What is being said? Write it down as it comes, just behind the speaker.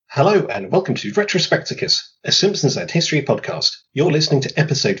Hello and welcome to Retrospecticus, a Simpsons and History podcast. You're listening to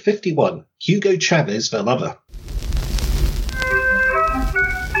episode 51, Hugo Chavez the Lover.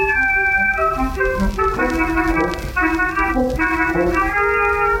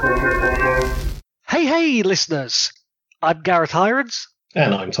 Hey listeners! I'm Gareth Hirons.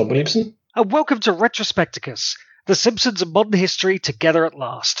 And I'm Tom Williamson. And welcome to Retrospecticus, The Simpsons and Modern History Together at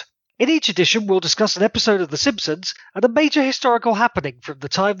Last. In each edition, we'll discuss an episode of The Simpsons and a major historical happening from the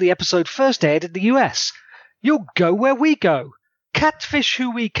time the episode first aired in the US. You'll go where we go. Catfish who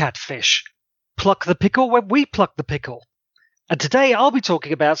we catfish. Pluck the pickle when we pluck the pickle. And today I'll be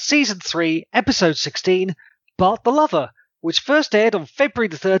talking about Season 3, Episode 16, Bart the Lover, which first aired on February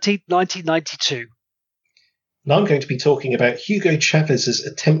the 13th, 1992. Now I'm going to be talking about Hugo Chavez's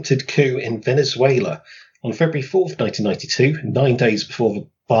attempted coup in Venezuela. On February 4th, 1992, 9 days before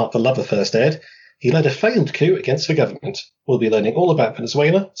Bart the Lover first aired, he led a failed coup against the government. We'll be learning all about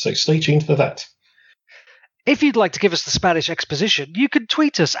Venezuela, so stay tuned for that. If you'd like to give us the Spanish exposition, you can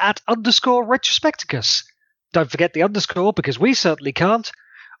tweet us at _Retrospecticus. Don't forget the underscore because we certainly can't.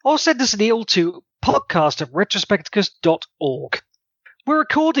 Or send us an email to podcast@retrospecticus.org. We're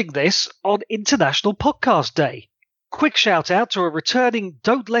recording this on International Podcast Day. Quick shout out to a returning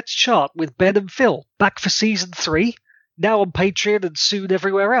Don't Let's Chart with Ben and Phil, back for Season 3, now on Patreon and soon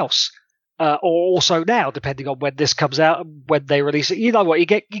everywhere else. Or also now, depending on when this comes out and when they release it. You know what, you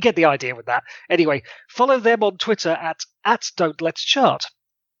get the idea with that. Anyway, follow them on Twitter at Don't Let's Chart.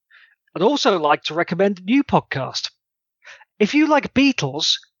 I'd also like to recommend a new podcast. If you like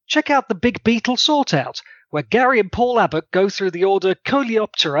Beatles, check out the Big Beatle Sort Out, where Gary and Paul Abbott go through the order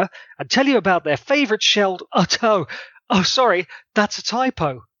Coleoptera and tell you about their favourite shelled... Oh, sorry, that's a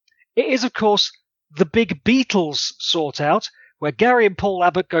typo. It is, of course, the Big Beatles Sort Out, where Gary and Paul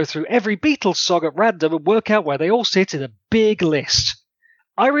Abbott go through every Beatles song at random and work out where they all sit in a big list.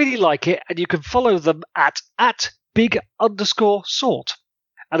 I really like it, and you can follow them at big_sort.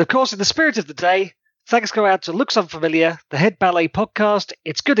 And of course, in the spirit of the day, thanks go out to Looks Unfamiliar, The Head Ballet Podcast,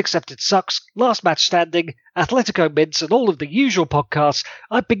 It's Good Except It Sucks, Last Match Standing, Athletico Mints, and all of the usual podcasts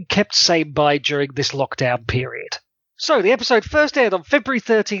I've been kept sane by during this lockdown period. So, the episode first aired on February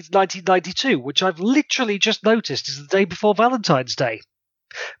 13th, 1992, which I've literally just noticed is the day before Valentine's Day.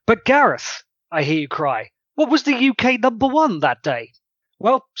 But Gareth, I hear you cry, what was the UK number 1 that day?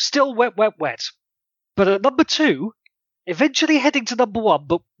 Well, still wet. But at number 2, eventually heading to number 1,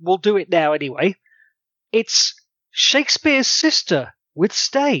 but we'll do it now anyway, it's Shakespeare's Sister with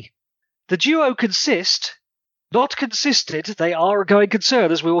Stay. The duo not consisted, they are a going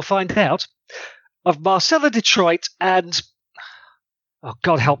concern as we will find out, of Marcella Detroit and... Oh,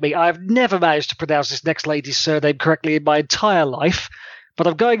 God help me, I've never managed to pronounce this next lady's surname correctly in my entire life, but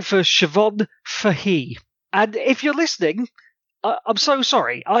I'm going for Siobhan Fahey. And if you're listening, I'm so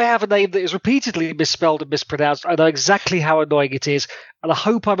sorry. I have a name that is repeatedly misspelled and mispronounced. I know exactly how annoying it is, and I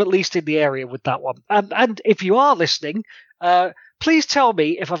hope I'm at least in the area with that one. And if you are listening, please tell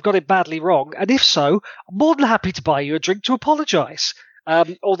me if I've got it badly wrong, and if so, I'm more than happy to buy you a drink to apologise.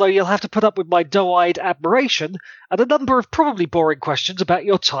 Although you'll have to put up with my doe-eyed admiration and a number of probably boring questions about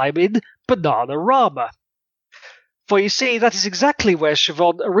your time in Bananarama. For you see, that is exactly where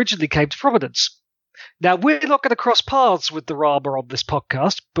Siobhan originally came to prominence. Now, we're not going to cross paths with the Rama on this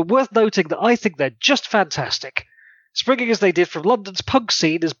podcast, but worth noting that I think they're just fantastic. Springing as they did from London's punk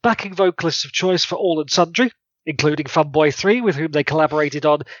scene as backing vocalists of choice for all and sundry, including Funboy 3, with whom they collaborated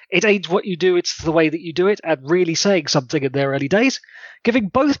on It Ain't What You Do, It's the Way That You Do It, and Really Saying Something in their early days, giving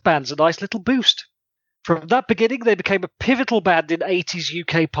both bands a nice little boost. From that beginning, they became a pivotal band in 80s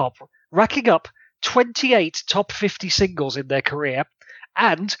UK pop, racking up 28 top 50 singles in their career,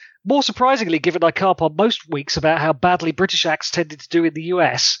 and, more surprisingly, given I carp on most weeks about how badly British acts tended to do in the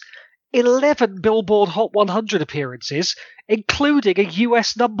US, 11 Billboard Hot 100 appearances, including a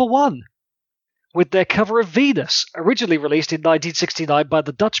US number 1. With their cover of Venus, originally released in 1969 by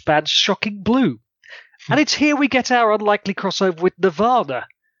the Dutch band Shocking Blue. And it's here we get our unlikely crossover with Nirvana,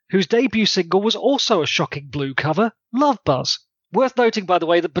 whose debut single was also a Shocking Blue cover, Love Buzz. Worth noting, by the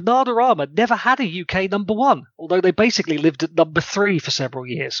way, that Bananarama never had a UK number 1, although they basically lived at number 3 for several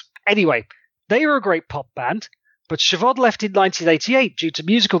years. Anyway, they are a great pop band, but Siobhan left in 1988 due to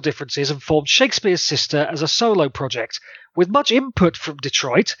musical differences and formed Shakespeare's Sister as a solo project, with much input from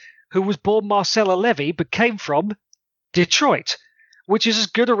Detroit, who was born Marcella Levy but came from Detroit, which is as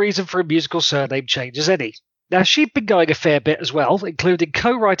good a reason for a musical surname change as any. Now, she'd been going a fair bit as well, including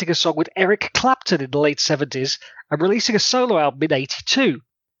co-writing a song with Eric Clapton in the late 70s and releasing a solo album in 82.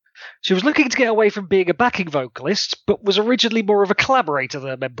 She was looking to get away from being a backing vocalist, but was originally more of a collaborator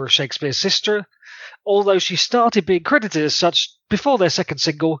than a member of Shakespeare's Sister, although she started being credited as such before their second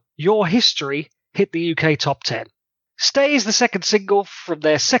single, Your History, hit the UK top 10. Stay is the second single from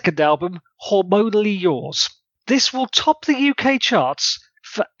their second album, Hormonally Yours. This will top the UK charts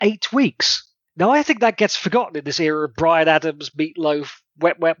for 8 weeks. Now, I think that gets forgotten in this era of Bryan Adams, Meat Loaf,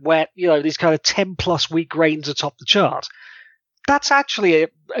 Wet, Wet, Wet, these kind of 10-plus week reigns atop the chart. That's actually,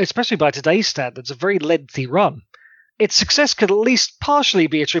 especially by today's standards, a very lengthy run. Its success could at least partially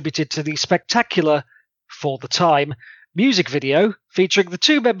be attributed to the spectacular, for the time, music video featuring the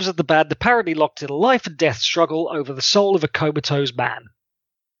two members of the band apparently locked in a life and death struggle over the soul of a comatose man.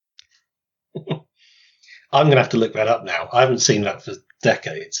 I'm going to have to look that up now. I haven't seen that for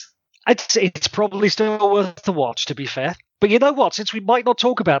decades. It's probably still worth the watch, to be fair. But you know what? Since we might not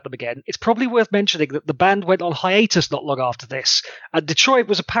talk about them again, it's probably worth mentioning that the band went on hiatus not long after this, and Detroit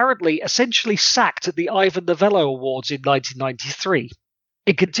was apparently essentially sacked at the Ivor Novello Awards in 1993.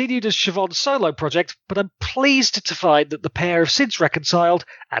 It continued as Siobhan's solo project, but I'm pleased to find that the pair have since reconciled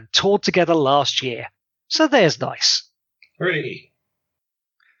and toured together last year. So there's nice. Really?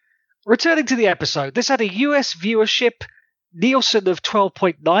 Returning to the episode, this had a US viewership Nielsen of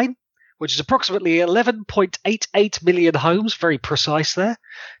 12.9, which is approximately 11.88 million homes, very precise there.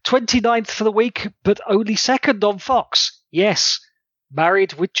 29th for the week, but only second on Fox. Yes,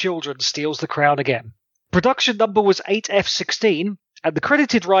 Married with Children steals the crown again. Production number was 8F16, and the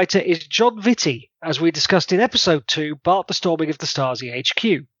credited writer is John Vitti, as we discussed in episode 2, Bart the Storming of the Stasi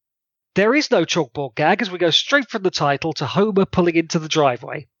HQ. There is no chalkboard gag, as we go straight from the title to Homer pulling into the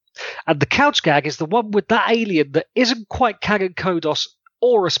driveway. And the couch gag is the one with that alien that isn't quite Kagan Kodos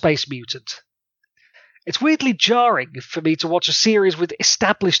or a space mutant. It's weirdly jarring for me to watch a series with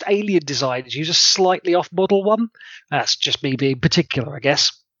established alien designs use a slightly off-model one. That's just me being particular, I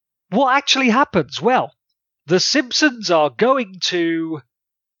guess. What actually happens? Well, the Simpsons are going to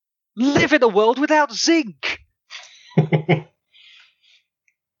live in a world without zinc.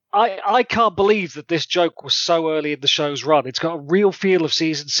 I can't believe that this joke was so early in the show's run. It's got a real feel of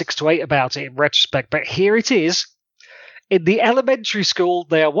season 6 to 8 about it in retrospect, but here it is. In the elementary school,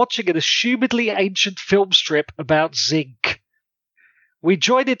 they are watching an assumedly ancient film strip about zinc. We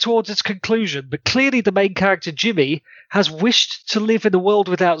join it towards its conclusion, but clearly the main character, Jimmy, has wished to live in a world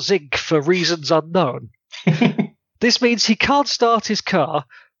without zinc for reasons unknown. This means he can't start his car,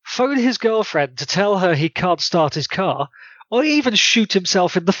 phone his girlfriend to tell her he can't start his car, or even shoot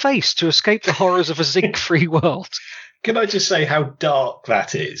himself in the face to escape the horrors of a zinc-free world. Can I just say how dark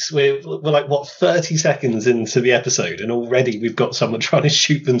that is? We're like, 30 seconds into the episode, and already we've got someone trying to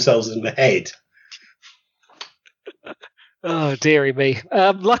shoot themselves in the head. Oh, dearie me.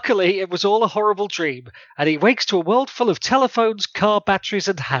 Luckily, it was all a horrible dream, and he wakes to a world full of telephones, car batteries,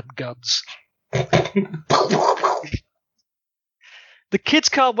 and handguns. The kids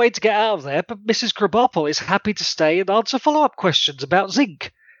can't wait to get out of there, but Mrs. Krabappel is happy to stay and answer follow-up questions about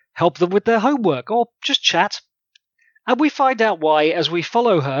zinc, help them with their homework, or just chat. And we find out why as we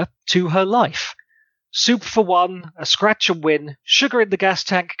follow her to her life. Soup for one, a scratch and win, sugar in the gas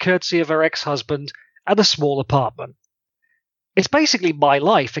tank courtesy of her ex-husband, and a small apartment. It's basically my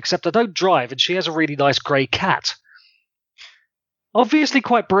life, except I don't drive and she has a really nice grey cat. Obviously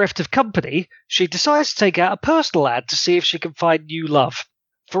quite bereft of company, she decides to take out a personal ad to see if she can find new love.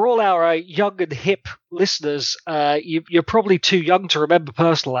 For all our young and hip listeners, you're probably too young to remember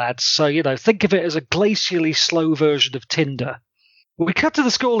personal ads, so, think of it as a glacially slow version of Tinder. We cut to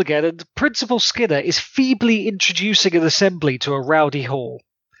the school again, and Principal Skinner is feebly introducing an assembly to a rowdy hall.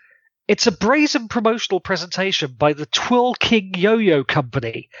 It's a brazen promotional presentation by the Twill King Yo-Yo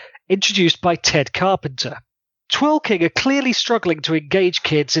Company, introduced by Ted Carpenter. Twill King are clearly struggling to engage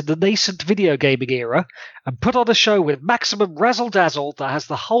kids in the nascent video gaming era and put on a show with maximum razzle-dazzle that has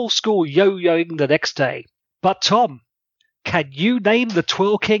the whole school yo-yoing the next day. But Tom, can you name the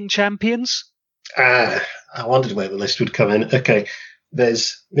Twill King champions? I wondered where the list would come in. Okay,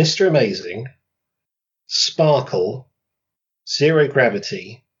 there's Mr. Amazing, Sparkle, Zero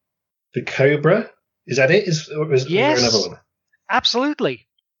Gravity, the Cobra. Is that it? Is there another one? Absolutely.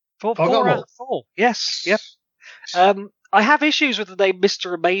 Four out of 4. Yes, yep. I have issues with the name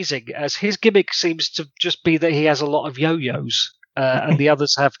Mr. Amazing, as his gimmick seems to just be that he has a lot of yo-yos, and the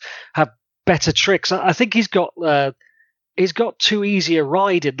others have better tricks. I think he's got too easy a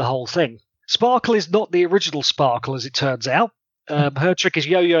ride in the whole thing. Sparkle is not the original Sparkle, as it turns out. Her trick is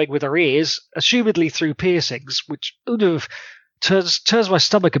yo-yoing with her ears, assumedly through piercings, which turns my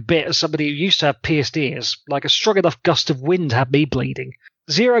stomach a bit as somebody who used to have pierced ears. Like a strong enough gust of wind had me bleeding.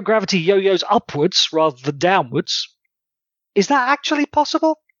 Zero gravity yo-yos upwards rather than downwards. Is that actually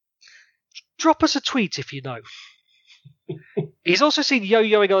possible? Drop us a tweet if you know. He's also seen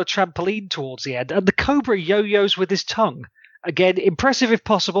yo-yoing on a trampoline towards the end, and the Cobra yo-yos with his tongue. Again, impressive if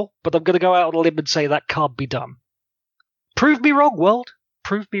possible, but I'm going to go out on a limb and say that can't be done. Prove me wrong, world.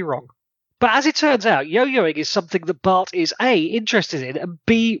 Prove me wrong. But as it turns out, yo-yoing is something that Bart is A, interested in, and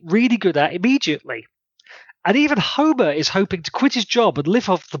B, really good at immediately. And even Homer is hoping to quit his job and live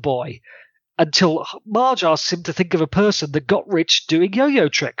off the boy, until Marge asks him to think of a person that got rich doing yo-yo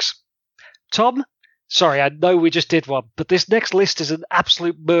tricks. Tom, sorry, I know we just did one, but this next list is an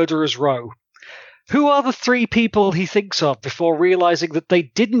absolute murderer's row. Who are the 3 people he thinks of before realizing that they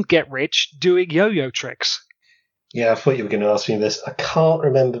didn't get rich doing yo-yo tricks? Yeah, I thought you were going to ask me this. I can't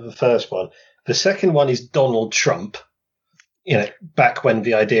remember the first one. The second one is Donald Trump. You know, back when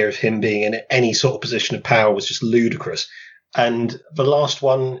the idea of him being in any sort of position of power was just ludicrous. And the last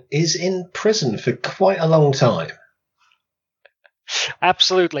one is in prison for quite a long time.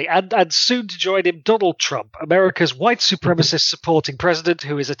 Absolutely. And soon to join him, Donald Trump, America's white supremacist supporting president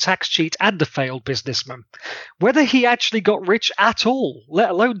who is a tax cheat and a failed businessman. Whether he actually got rich at all,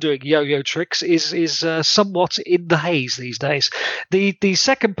 let alone doing yo-yo tricks, is somewhat in the haze these days. The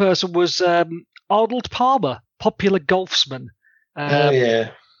second person was Arnold Palmer, popular golfsman.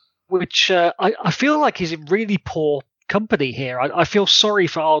 Which I feel like he's in really poor company here. I feel sorry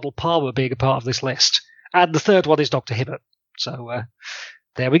for Arnold Palmer being a part of this list. And the third one is Dr. Hibbert. So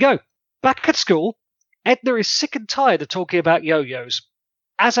there we go. Back at school, Edna is sick and tired of talking about yo-yos.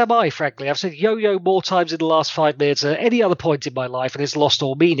 As am I, frankly. I've said yo-yo more times in the last 5 minutes than at any other point in my life, and it's lost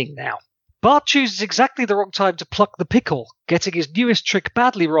all meaning now. Bart chooses exactly the wrong time to pluck the pickle, getting his newest trick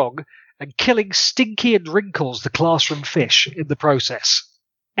badly wrong, and killing Stinky and Wrinkles, the classroom fish, in the process.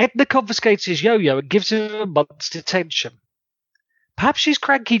 Edna confiscates his yo-yo and gives him a month's detention. Perhaps she's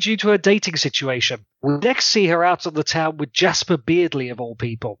cranky due to her dating situation. We next see her out on the town with Jasper Beardley, of all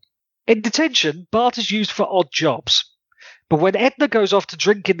people. In detention, Bart is used for odd jobs. But when Edna goes off to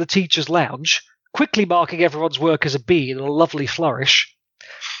drink in the teacher's lounge, quickly marking everyone's work as a B in a lovely flourish,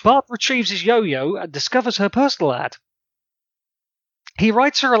 Bart retrieves his yo-yo and discovers her personal ad. He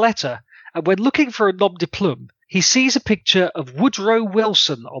writes her a letter, and when looking for a nom de plume, he sees a picture of Woodrow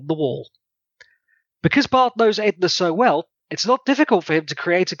Wilson on the wall. Because Bart knows Edna so well, it's not difficult for him to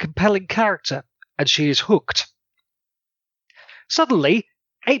create a compelling character, and she is hooked. Suddenly,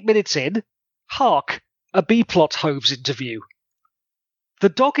 8 minutes in, hark, a B-plot hoves into view. The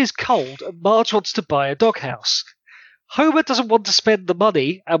dog is cold, and Marge wants to buy a doghouse. Homer doesn't want to spend the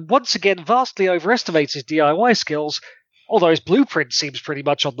money, and once again vastly overestimates his DIY skills, although his blueprint seems pretty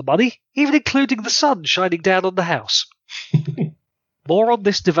much on the money, even including the sun shining down on the house. More on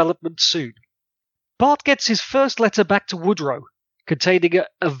this development soon. Bart gets his first letter back to Woodrow, containing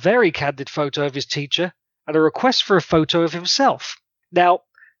a very candid photo of his teacher and a request for a photo of himself. Now,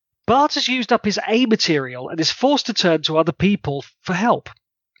 Bart has used up his A material and is forced to turn to other people for help.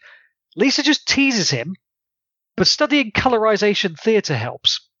 Lisa just teases him, but studying colorization theatre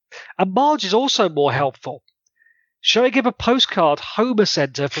helps. And Marge is also more helpful, showing him a postcard Homer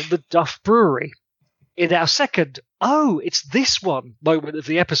sent her from the Duff Brewery. In our second, oh, it's this one moment of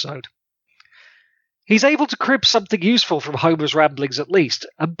the episode. He's able to crib something useful from Homer's ramblings at least,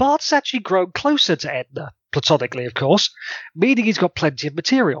 and Bart's actually grown closer to Edna, platonically of course, meaning he's got plenty of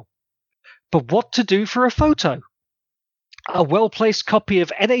material. But what to do for a photo? A well-placed copy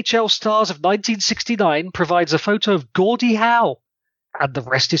of NHL Stars of 1969 provides a photo of Gordie Howe, and the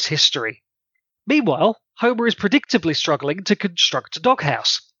rest is history. Meanwhile, Homer is predictably struggling to construct a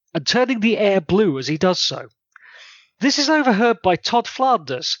doghouse, and turning the air blue as he does so. This is overheard by Todd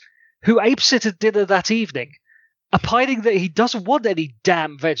Flanders, who apes it at dinner that evening, opining that he doesn't want any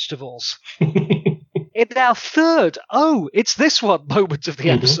damn vegetables. In our third, oh, it's this one moment of the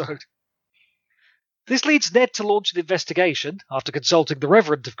episode. This leads Ned to launch an investigation, after consulting the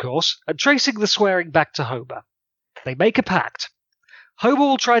Reverend, of course, and tracing the swearing back to Homer. They make a pact. Homer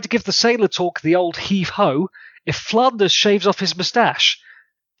will try to give the sailor talk the old heave-ho if Flanders shaves off his moustache,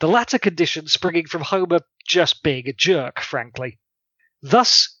 the latter condition springing from Homer just being a jerk, frankly.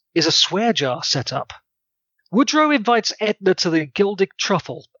 Thus is a swear jar set up. Woodrow invites Edna to the Gildick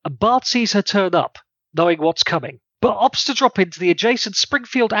Truffle, and Bart sees her turn up, knowing what's coming, but opts to drop into the adjacent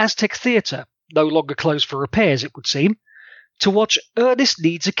Springfield Aztec Theatre, no longer closed for repairs it would seem, to watch Ernest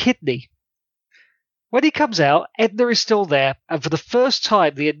Needs a Kidney. When he comes out, Edna is still there, and for the first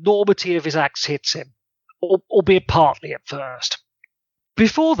time the enormity of his acts hits him, albeit partly at first.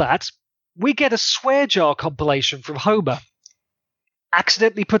 Before that, we get a swear jar compilation from Homer,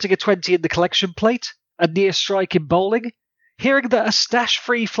 accidentally putting a 20 in the collection plate, a near strike in bowling, hearing that a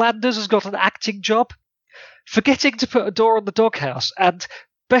stash-free Flanders has got an acting job, forgetting to put a door on the doghouse, and,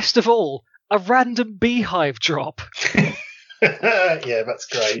 best of all, a random beehive drop. Yeah, that's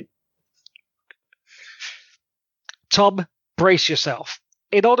great. Tom, brace yourself.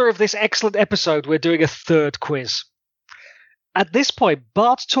 In honor of this excellent episode, we're doing a third quiz. At this point,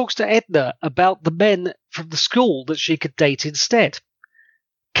 Bart talks to Edna about the men from the school that she could date instead.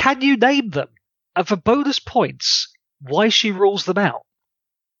 Can you name them? And for bonus points, why she rules them out?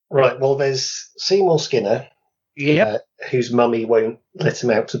 Right, well, there's Seymour Skinner, Yep. whose mummy won't let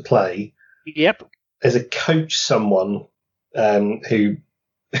him out to play. Yep. There's a coach, someone who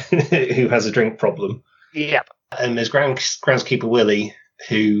who has a drink problem. Yep. And there's groundskeeper Willie,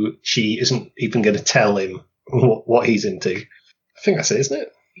 who she isn't even going to tell him what he's into. I think that's it, isn't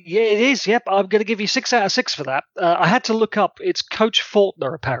it? Yeah, it is. Yep. I'm going to give you 6 out of 6 for that. I had to look up. It's Coach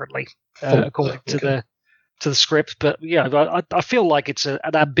Faulkner, apparently, according to the script. But yeah, I feel like it's an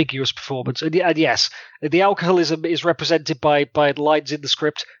ambiguous performance. And yes, the alcoholism is represented by lines in the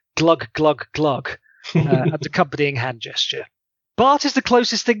script: glug, glug, glug, and accompanying hand gesture. Bart is the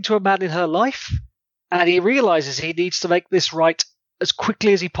closest thing to a man in her life, and he realizes he needs to make this right as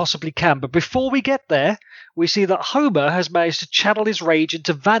quickly as he possibly can. But before we get there, we see that Homer has managed to channel his rage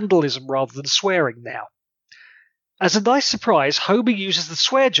into vandalism rather than swearing now. As a nice surprise, Homer uses the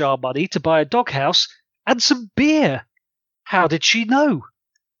swear jar money to buy a doghouse and some beer. How did she know?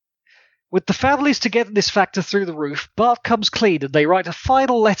 With the family's togetherness factor through the roof, Bart comes clean and they write a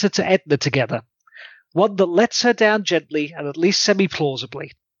final letter to Edna together. One that lets her down gently and at least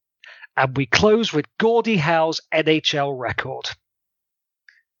semi-plausibly. And we close with Gordie Howe's NHL record.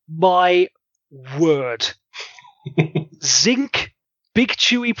 My word. Zinc, big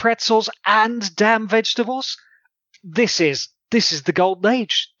chewy pretzels, and damn vegetables. This is the golden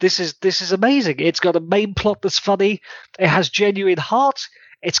age. This is amazing. It's got a main plot that's funny. It has genuine heart.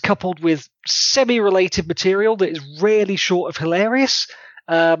 It's coupled with semi-related material that is rarely short of hilarious.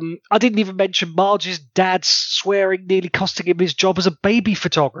 I didn't even mention Marge's dad's swearing nearly costing him his job as a baby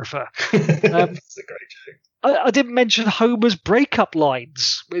photographer. That's a great joke. I didn't mention Homer's breakup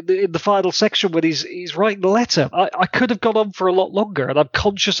lines in the final section when he's writing the letter. I could have gone on for a lot longer, and I'm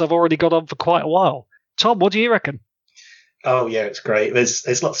conscious I've already gone on for quite a while. Tom, what do you reckon? Oh yeah, it's great.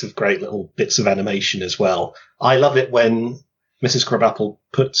 There's lots of great little bits of animation as well. I love it when Mrs. Crabapple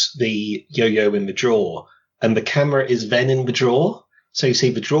puts the yo-yo in the drawer, and the camera is then in the drawer. So you see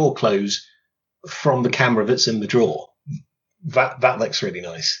the drawer close from the camera that's in the drawer. That looks really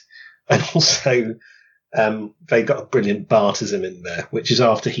nice. And also, they got a brilliant Bartism in there, which is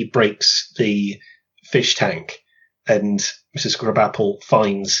after he breaks the fish tank, and Mrs. Crabapple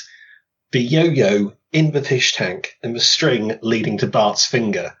finds the yo-yo in the fish tank and the string leading to Bart's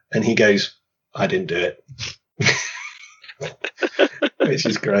finger, and he goes, "I didn't do it," which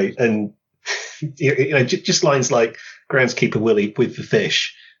is great. And just lines like groundskeeper Willie with the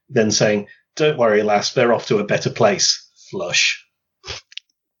fish, then saying, "Don't worry, lass, they're off to a better place." Flush.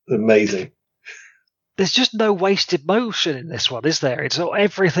 Amazing. There's just no wasted motion in this one, is there? It's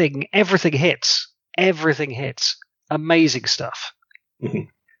everything hits. Everything hits. Amazing stuff. Mm-hmm.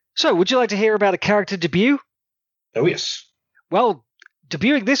 So, would you like to hear about a character debut? Oh, yes. Well,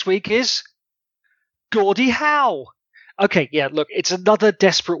 debuting this week is Gordie Howe. Okay, yeah, look, it's another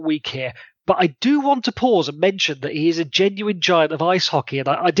desperate week here, but I do want to pause and mention that he is a genuine giant of ice hockey, and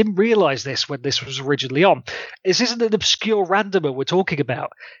I didn't realise this when this was originally on. This isn't an obscure randomer we're talking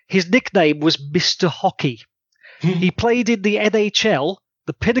about. His nickname was Mr. Hockey. He played in the NHL,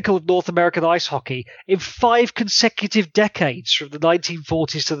 the pinnacle of North American ice hockey, in 5 consecutive decades from the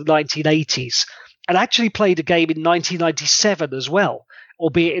 1940s to the 1980s, and actually played a game in 1997 as well,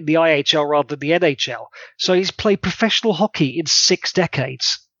 albeit in the IHL rather than the NHL. So he's played professional hockey in 6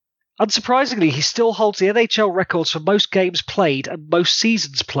 decades. Unsurprisingly, he still holds the NHL records for most games played and most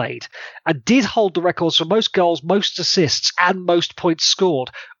seasons played, and did hold the records for most goals, most assists, and most points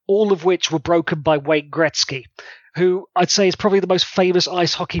scored, all of which were broken by Wayne Gretzky, who I'd say is probably the most famous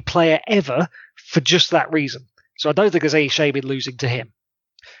ice hockey player ever for just that reason. So I don't think there's any shame in losing to him.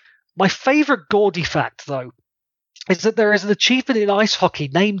 My favourite Gordie fact, though, is that there is an achievement in ice hockey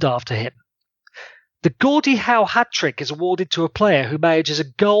named after him. The Gordie Howe hat trick is awarded to a player who manages a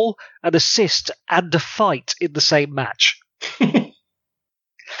goal, an assist, and a fight in the same match.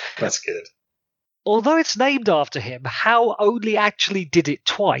 That's good. Although it's named after him, Howe only actually did it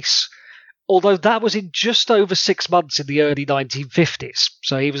twice, although that was in just over 6 months in the early 1950s,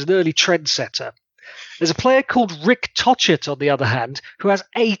 so he was an early trendsetter. There's a player called Rick Tocchet, on the other hand, who has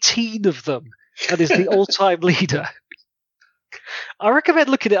 18 of them and is the all-time leader. I recommend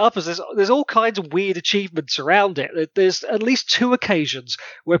looking it up, as there's all kinds of weird achievements around it. There's at least 2 occasions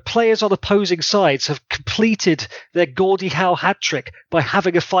where players on opposing sides have completed their Gordie Howe hat trick by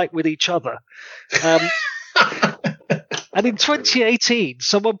having a fight with each other. And in 2018,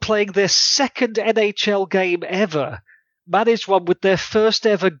 someone playing their second NHL game ever managed one with their first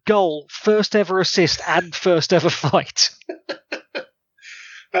ever goal, first ever assist, and first ever fight.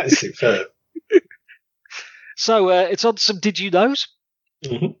 That is superb. So it's on some Did You Knows?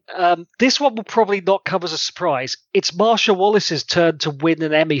 Mm-hmm. This one will probably not come as a surprise. It's Marsha Wallace's turn to win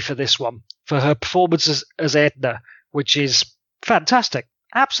an Emmy for this one, for her performance as Edna, which is fantastic.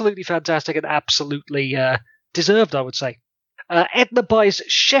 Absolutely fantastic and absolutely deserved, I would say. Edna buys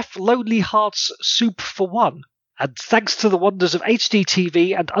Chef Lonely Heart's soup for one, and thanks to the wonders of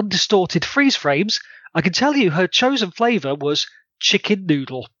HDTV and undistorted freeze frames, I can tell you her chosen flavour was chicken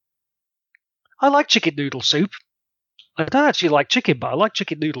noodle. I like chicken noodle soup. I don't actually like chicken, but I like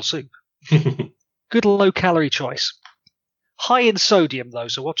chicken noodle soup. Good low-calorie choice. High in sodium, though,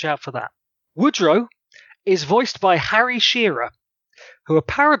 so watch out for that. Woodrow is voiced by Harry Shearer, who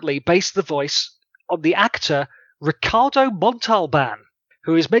apparently based the voice on the actor Ricardo Montalban,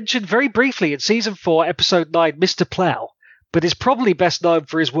 who is mentioned very briefly in Season 4, Episode 9, Mr. Plow, but is probably best known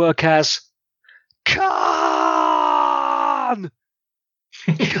for his work as Khan!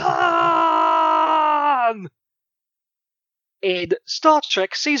 Khan! In Star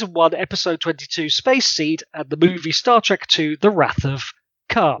Trek Season 1, Episode 22, Space Seed, and the movie Star Trek II, The Wrath of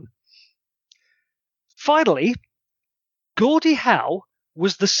Khan. Finally, Gordie Howe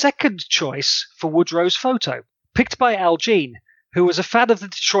was the second choice for Woodrow's photo, picked by Al Jean, who was a fan of the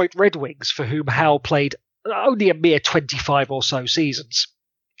Detroit Red Wings, for whom Howe played only a mere 25 or so seasons.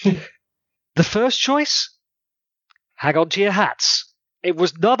 The first choice? Hang on to your hats. It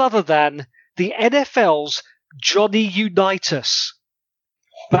was none other than the NFL's Johnny Unitas.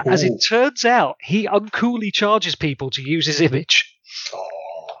 But as it turns out, he uncoolly charges people to use his image.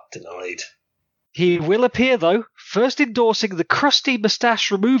 Oh, denied. He will appear, though, first endorsing the crusty moustache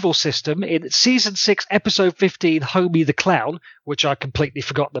removal system in Season 6, Episode 15, Homie the Clown, which I'd completely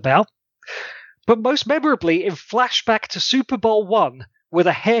forgotten about. But most memorably in Flashback to Super Bowl I, with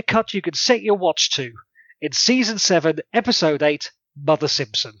a haircut you can set your watch to, in Season 7, Episode 8, Mother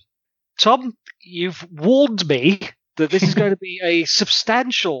Simpson. Tom, you've warned me that this is going to be a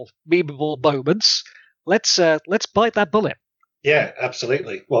substantial memeable moment. Let's bite that bullet. Yeah,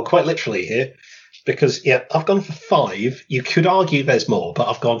 absolutely. Well, quite literally here. Because, yeah, I've gone for 5. You could argue there's more, but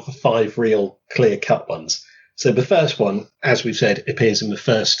I've gone for 5 real clear-cut ones. So the first one, as we've said, appears in the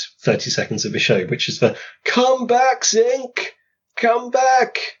first 30 seconds of the show, which is the "Come back, Zinc! Come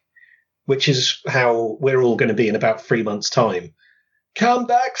back!" which is how we're all going to be in about 3 months' time. Come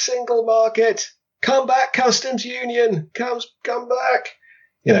back, single market! Come back, customs union! Come back!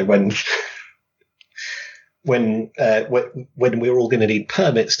 You know, when we're all going to need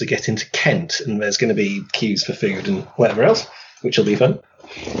permits to get into Kent, and there's going to be queues for food and whatever else, which will be fun.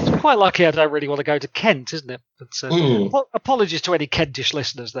 It's quite lucky I don't really want to go to Kent, isn't it? But, apologies to any Kentish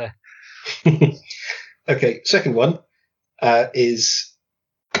listeners there. Okay, second one is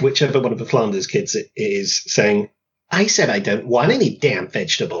whichever one of the Flanders kids it is saying, "I said I don't want any damn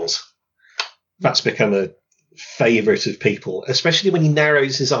vegetables." That's become a favourite of people, especially when he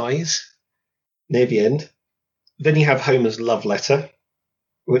narrows his eyes near the end. Then you have Homer's love letter,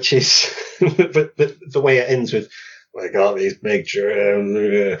 which is the way it ends with, "I got these big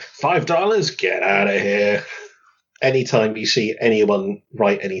 $5, get out of here." Anytime you see anyone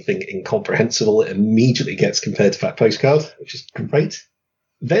write anything incomprehensible, it immediately gets compared to that postcard, which is great.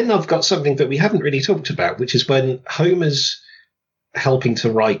 Then I've got something that we haven't really talked about, which is when Homer's helping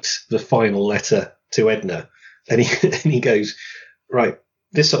to write the final letter to Edna, and he goes, "Right,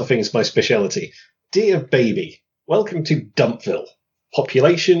 this sort of thing is my speciality. Dear baby, welcome to Dumpville.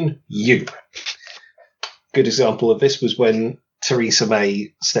 Population U." Good example of this was when Theresa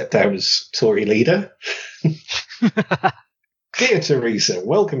May stepped down as Tory leader. Dear Theresa,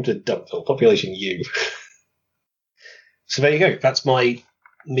 welcome to Dumpville. Population U. So there you go. That's my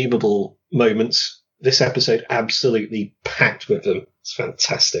memeable moments. This episode absolutely packed with them. It's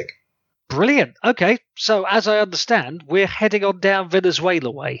fantastic. Brilliant. Okay, so as I understand, we're heading on down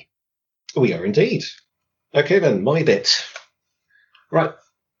Venezuela way. We are indeed. Okay then, my bit. Right,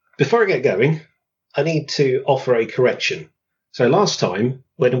 before I get going, I need to offer a correction. So last time,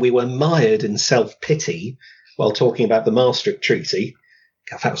 when we were mired in self-pity while talking about the Maastricht Treaty,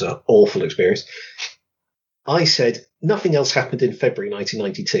 God, that was an awful experience, I said nothing else happened in February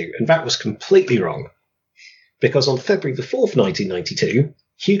 1992, and that was completely wrong. Because on February the 4th, 1992,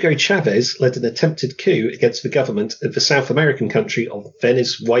 Hugo Chavez led an attempted coup against the government of the South American country of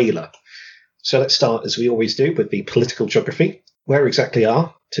Venezuela. So let's start, as we always do, with the political geography. Where exactly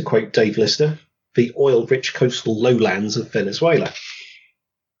are, to quote Dave Lister, the oil-rich coastal lowlands of Venezuela?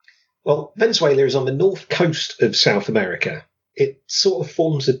 Well, Venezuela is on the north coast of South America. It sort of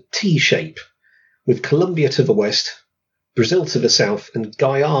forms a T shape, with Colombia to the west, Brazil to the south, and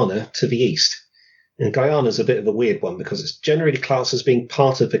Guyana to the east. And Guyana's a bit of a weird one because it's generally classed as being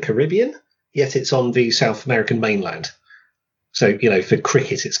part of the Caribbean, yet it's on the South American mainland. So, for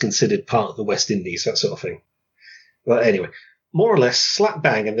cricket, it's considered part of the West Indies, that sort of thing. But anyway, more or less slap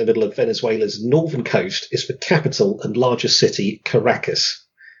bang in the middle of Venezuela's northern coast is the capital and largest city, Caracas.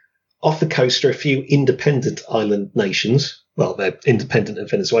 Off the coast are a few independent island nations. Well, they're independent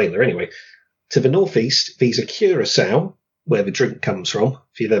of Venezuela anyway. To the northeast, these are Curacao, where the drink comes from,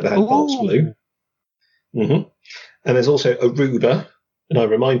 if you've ever had Bolt's Blue. Mm-hmm. And there's also Aruba, and I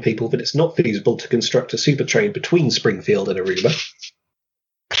remind people that it's not feasible to construct a super train between Springfield and Aruba.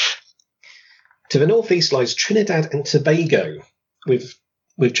 To the northeast lies Trinidad and Tobago, with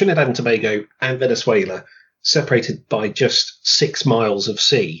Trinidad and Tobago and Venezuela separated by just 6 miles of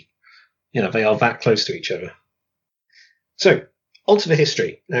sea. They are that close to each other. So, on to the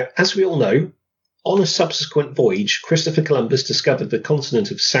history. Now, as we all know, on a subsequent voyage, Christopher Columbus discovered the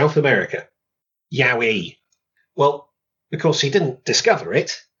continent of South America. Yowie! Well, of course, he didn't discover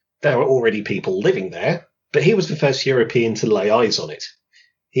it. There were already people living there, but he was the first European to lay eyes on it.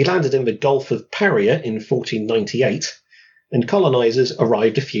 He landed in the Gulf of Paria in 1498, and colonizers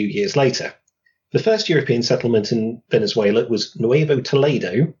arrived a few years later. The first European settlement in Venezuela was Nuevo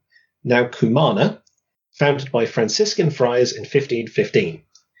Toledo, now Cumana, founded by Franciscan friars in 1515.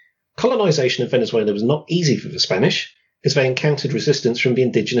 Colonization of Venezuela was not easy for the Spanish, as they encountered resistance from the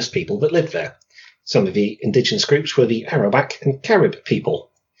indigenous people that lived there. Some of the indigenous groups were the Arawak and Carib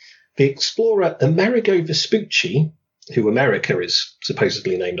people. The explorer Amerigo Vespucci, who America is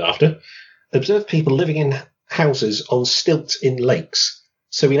supposedly named after, observed people living in houses on stilts in lakes,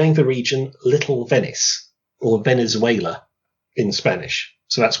 so he named the region Little Venice, or Venezuela in Spanish.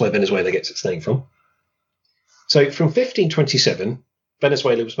 So that's where Venezuela gets its name from. So from 1527,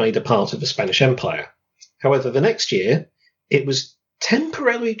 Venezuela was made a part of the Spanish Empire. However, the next year, it was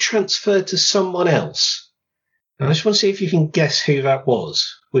temporarily transferred to someone else. And I just want to see if you can guess who that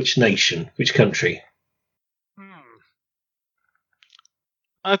was. Which nation, which country?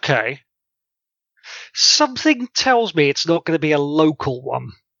 Okay. Something tells me it's not going to be a local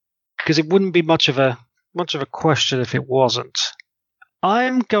one, because it wouldn't be much of a question if it wasn't.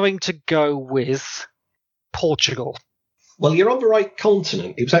 I'm going to go with Portugal. Well, you're on the right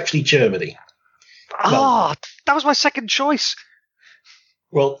continent. It was actually Germany. That was my second choice.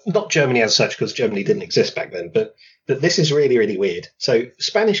 Well, not Germany as such, because Germany didn't exist back then, but this is really, really weird. So,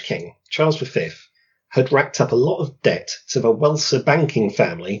 Spanish King Charles V had racked up a lot of debt to the Welser banking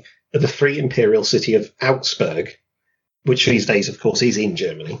family of the free imperial city of Augsburg, which these days, of course, is in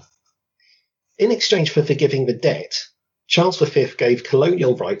Germany. In exchange for forgiving the debt, Charles V gave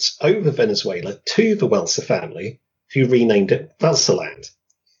colonial rights over Venezuela to the Welser family, who renamed it Welserland.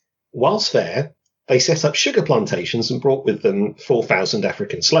 Whilst there, they set up sugar plantations and brought with them 4,000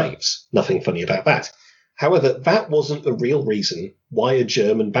 African slaves. Nothing funny about that. However, that wasn't the real reason why a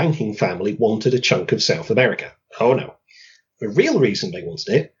German banking family wanted a chunk of South America. Oh no. The real reason they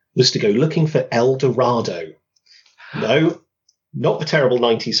wanted it was to go looking for El Dorado. No, not the terrible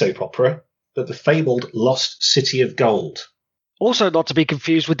 90s soap opera, but the fabled Lost City of Gold. Also not to be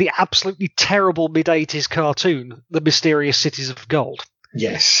confused with the absolutely terrible mid-80s cartoon, The Mysterious Cities of Gold.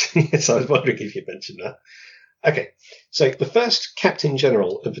 Yes, yes, I was wondering if you'd mentioned that. Okay, so the first Captain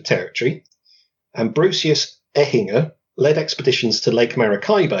General of the territory, Ambrosius Ehinger, led expeditions to Lake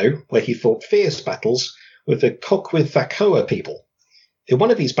Maracaibo, where he fought fierce battles with the Coquithacoa people. In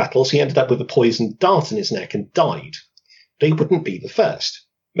one of these battles, he ended up with a poisoned dart in his neck and died. But he wouldn't be the first.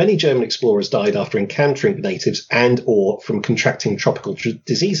 Many German explorers died after encountering the natives and or from contracting tropical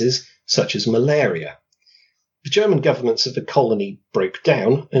diseases such as malaria. The German governments of the colony broke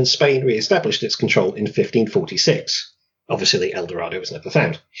down, and Spain re-established its control in 1546. Obviously, El Dorado was never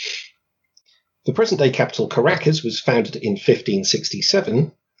found. The present-day capital, Caracas, was founded in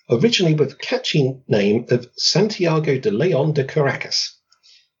 1567, originally with the catchy name of Santiago de León de Caracas.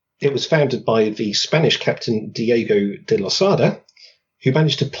 It was founded by the Spanish captain Diego de Losada, who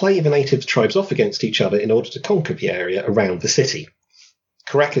managed to play the native tribes off against each other in order to conquer the area around the city.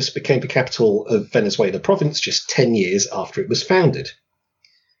 Caracas became the capital of Venezuela province just 10 years after it was founded.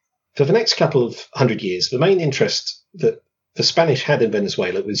 For the next couple of hundred years, the main interest that the Spanish had in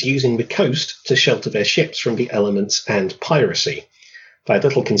Venezuela was using the coast to shelter their ships from the elements and piracy. They had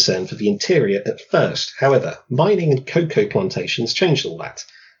little concern for the interior at first. However, mining and cocoa plantations changed all that.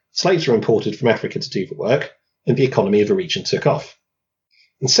 Slaves were imported from Africa to do the work, and the economy of the region took off.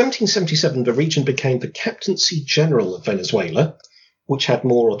 In 1777, the region became the Captaincy General of Venezuela, which had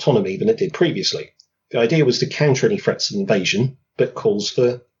more autonomy than it did previously. The idea was to counter any threats of invasion, but calls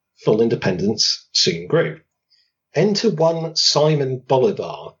for full independence soon grew. enter one Simon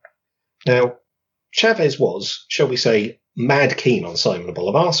Bolivar. Now, Chavez was, shall we say, mad keen on Simon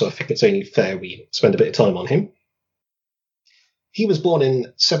Bolivar, so I think it's only fair we spend a bit of time on him. He was born in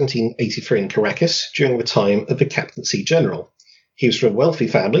 1783 in Caracas during the time of the Captaincy General. He was from a wealthy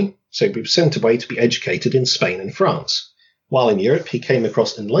family, so he was sent away to be educated in Spain and France. While in Europe, he came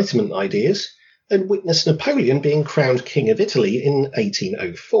across Enlightenment ideas and witnessed Napoleon being crowned King of Italy in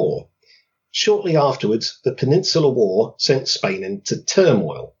 1804. Shortly afterwards, the Peninsular War sent Spain into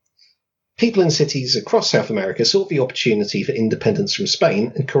turmoil. People in cities across South America saw the opportunity for independence from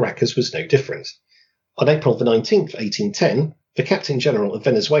Spain, and Caracas was no different. On April the 19th, 1810, the Captain General of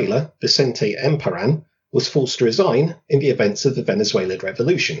Venezuela, Vicente Emparan, was forced to resign in the events of the Venezuelan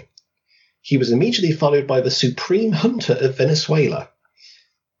Revolution. He was immediately followed by the Supreme Junta of Venezuela.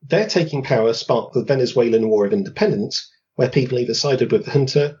 Their taking power sparked the Venezuelan War of Independence, where people either sided with the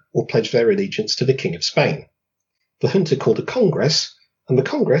junta or pledged their allegiance to the King of Spain. The junta called a Congress, and the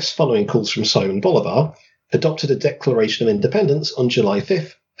Congress, following calls from Simon Bolivar, adopted a Declaration of Independence on July 5,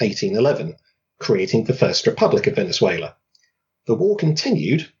 1811, creating the First Republic of Venezuela. The war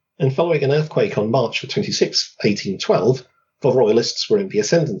continued, and following an earthquake on March 26, 1812, the Royalists were in the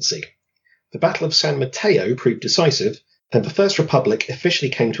ascendancy. The Battle of San Mateo proved decisive, and the First Republic officially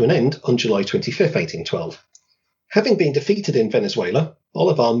came to an end on July 25, 1812. Having been defeated in Venezuela,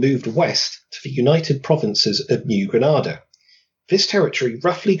 Bolivar moved west to the United Provinces of New Granada. This territory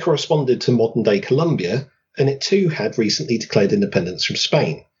roughly corresponded to modern-day Colombia, and it too had recently declared independence from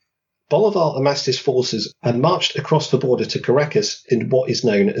Spain. Bolivar amassed his forces and marched across the border to Caracas in what is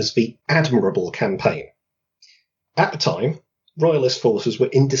known as the Admirable Campaign. At the time, Royalist forces were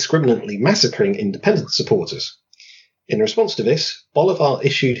indiscriminately massacring independence supporters. In response to this, Bolivar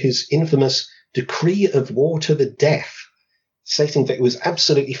issued his infamous Decree of War to the Death, stating that it was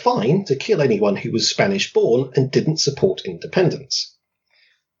absolutely fine to kill anyone who was Spanish-born and didn't support independence.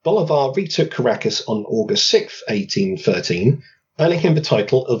 Bolivar retook Caracas on August 6, 1813, earning him the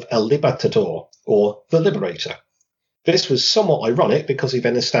title of El Libertador, or the Liberator. This was somewhat ironic because he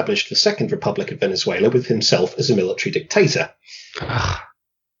then established the Second Republic of Venezuela with himself as a military dictator.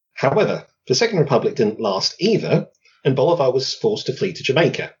 However, the Second Republic didn't last either, and Bolivar was forced to flee to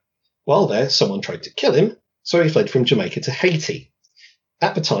Jamaica. While there, someone tried to kill him, so he fled from Jamaica to Haiti.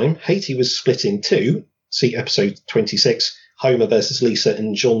 At the time, Haiti was split in two. See episode 26, Homer versus Lisa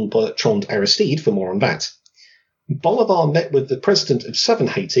and Jean-Bertrand Aristide for more on that. Bolivar met with the president of southern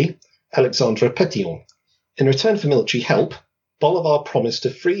Haiti, Alexandre Pétion. In return for military help, Bolivar promised to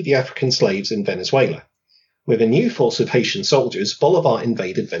free the African slaves in Venezuela. With a new force of Haitian soldiers, Bolivar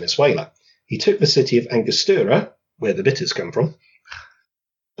invaded Venezuela. He took the city of Angostura, where the bitters come from,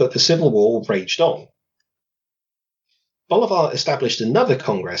 but the civil war raged on. Bolivar established another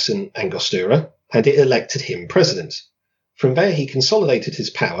Congress in Angostura, and it elected him president. From there he consolidated his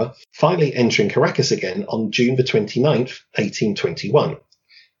power, finally entering Caracas again on June the 29th, 1821.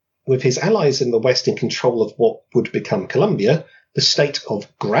 With his allies in the west in control of what would become Colombia, the state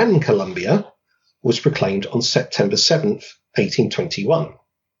of Gran Colombia was proclaimed on September 7th, 1821.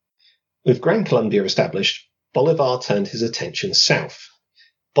 With Gran Colombia established, Bolivar turned his attention south.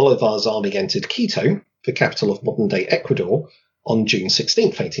 Bolivar's army entered Quito, the capital of modern-day Ecuador, on June 16,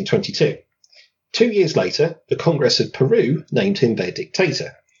 1822. 2 years later, the Congress of Peru named him their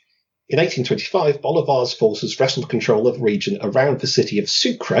dictator. In 1825, Bolivar's forces wrestled control of a region around the city of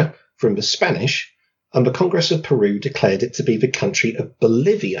Sucre from the Spanish, and the Congress of Peru declared it to be the country of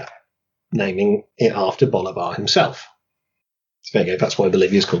Bolivia, naming it after Bolivar himself. So there you go, that's why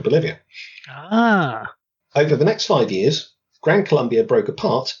Bolivia is called Bolivia. Over the next 5 years, Gran Colombia broke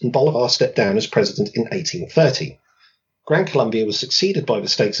apart and Bolivar stepped down as president in 1830. Gran Colombia was succeeded by the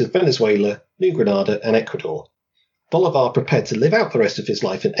states of Venezuela, New Granada and Ecuador. Bolivar prepared to live out the rest of his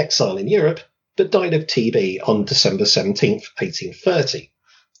life in exile in Europe, but died of TB on December 17, 1830.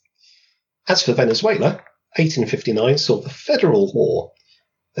 As for Venezuela, 1859 saw the Federal War,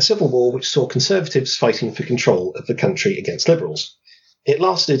 a civil war which saw conservatives fighting for control of the country against liberals. It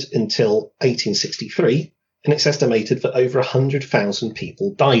lasted until 1863, and it's estimated that over 100,000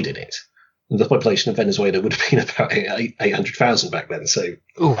 people died in it. And the population of Venezuela would have been about 800,000 back then, so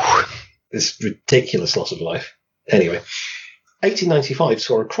this ridiculous loss of life. Anyway, 1895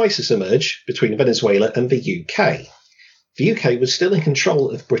 saw a crisis emerge between Venezuela and the UK. The UK was still in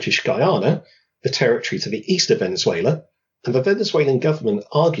control of British Guyana, the territory to the east of Venezuela, and the Venezuelan government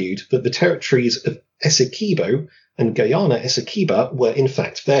argued that the territories of Essequibo and Guyana Essequiba were in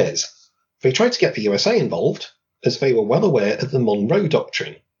fact theirs. They tried to get the USA involved, as they were well aware of the Monroe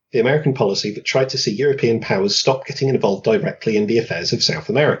Doctrine, the American policy that tried to see European powers stop getting involved directly in the affairs of South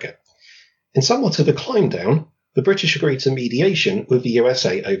America. In somewhat of a climb down, the British agreed to mediation with the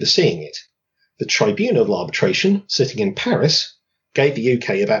USA overseeing it. The Tribunal of Arbitration, sitting in Paris, gave the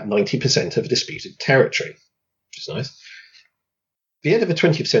UK about 90% of disputed territory, which is nice. The end of the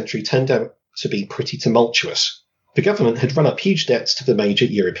 20th century turned out to be pretty tumultuous. The government had run up huge debts to the major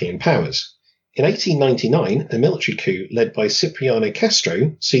European powers. In 1899, a military coup led by Cipriano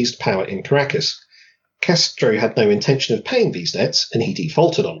Castro seized power in Caracas. Castro had no intention of paying these debts, and he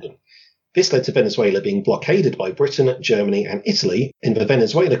defaulted on them. This led to Venezuela being blockaded by Britain, Germany, and Italy in the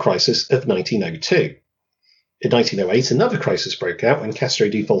Venezuela crisis of 1902. In 1908, another crisis broke out when Castro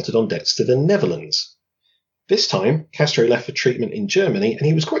defaulted on debts to the Netherlands. This time, Castro left for treatment in Germany, and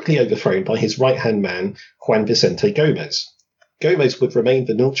he was quickly overthrown by his right-hand man, Juan Vicente Gómez. Gómez would remain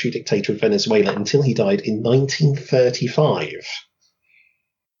the military dictator of Venezuela until he died in 1935.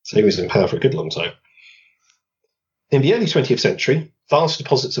 So he was in power for a good long time. In the early 20th century, vast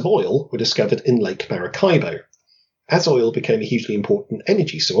deposits of oil were discovered in Lake Maracaibo. As oil became a hugely important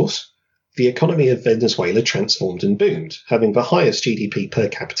energy source, the economy of Venezuela transformed and boomed, having the highest GDP per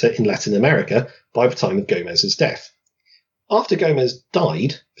capita in Latin America by the time of Gómez's death. After Gómez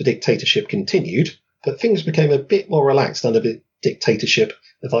died, the dictatorship continued, but things became a bit more relaxed under the dictatorship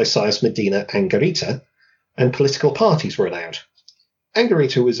of Isaías Medina Angarita, and political parties were allowed.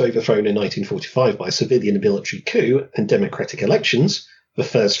 Angarita was overthrown in 1945 by a civilian military coup, and democratic elections, the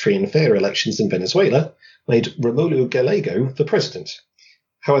first free and fair elections in Venezuela, made Romulo Gallego the president.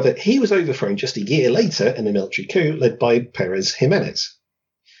 However, he was overthrown just a year later in a military coup led by Pérez Jiménez.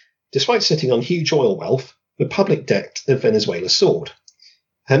 Despite sitting on huge oil wealth, the public debt of Venezuela soared.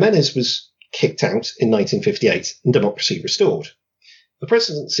 Jiménez was kicked out in 1958 and democracy restored. The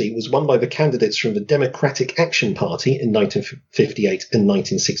presidency was won by the candidates from the Democratic Action Party in 1958 and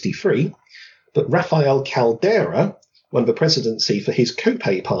 1963, but Rafael Caldera won the presidency for his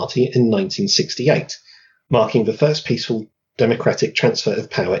COPE party in 1968, marking the first peaceful democratic transfer of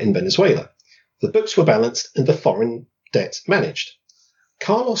power in Venezuela. The books were balanced and the foreign debt managed.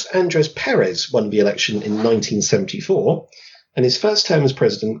 Carlos Andrés Pérez won the election in 1974, and his first term as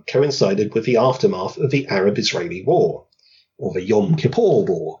president coincided with the aftermath of the Arab-Israeli War, or the Yom Kippur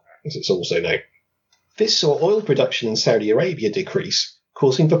War, as it's also known. This saw oil production in Saudi Arabia decrease,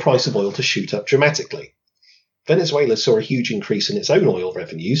 causing the price of oil to shoot up dramatically. Venezuela saw a huge increase in its own oil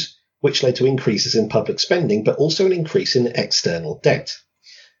revenues, which led to increases in public spending, but also an increase in external debt.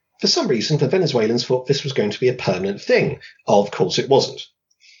 For some reason, the Venezuelans thought this was going to be a permanent thing. Of course it wasn't.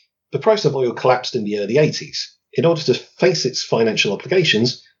 The price of oil collapsed in the early 80s. In order to face its financial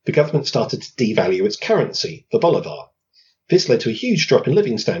obligations, the government started to devalue its currency, the bolivar. This led to a huge drop in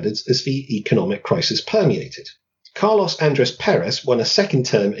living standards as the economic crisis permeated. Carlos Andrés Pérez won a second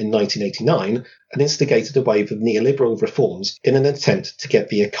term in 1989 and instigated a wave of neoliberal reforms in an attempt to get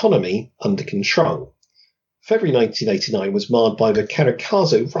the economy under control. February 1989 was marred by the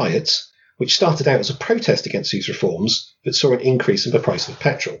Caracazo riots, which started out as a protest against these reforms, but saw an increase in the price of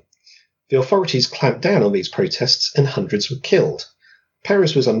petrol. The authorities clamped down on these protests and hundreds were killed.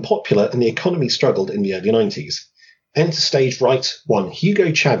 Pérez was unpopular and the economy struggled in the early 90s. Enter stage right one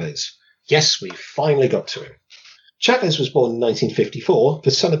Hugo Chavez. Yes, we finally got to him. Chavez was born in 1954,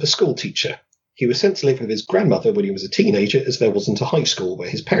 the son of a school teacher. He was sent to live with his grandmother when he was a teenager, as there wasn't a high school where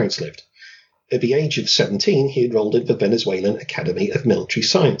his parents lived. At the age of 17, he enrolled in the Venezuelan Academy of Military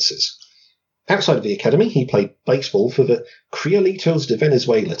Sciences. Outside of the academy, he played baseball for the Criolitos de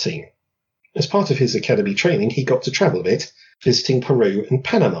Venezuela team. As part of his academy training, he got to travel a bit, visiting Peru and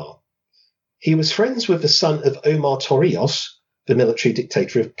Panama. He was friends with the son of Omar Torrijos, the military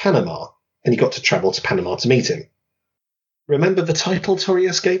dictator of Panama, and he got to travel to Panama to meet him. Remember the title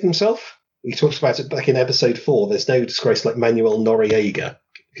Torrijos gave himself? We talked about it back in episode 4. There's no disgrace like Manuel Noriega.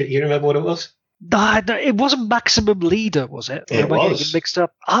 You remember what it was? No, it wasn't Maximum Leader, was it? It Or am I was. getting mixed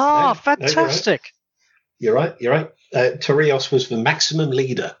up? Ah, fantastic. You're right. Torrijos was the maximum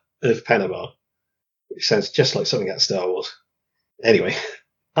leader of Panama. It sounds just like something out of Star Wars. Anyway,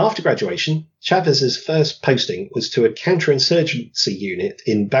 after graduation, Chavez's first posting was to a counterinsurgency unit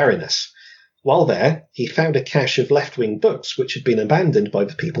in Barinas. While there, he found a cache of left-wing books which had been abandoned by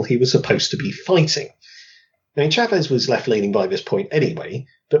the people he was supposed to be fighting. Now, Chavez was left-leaning by this point anyway,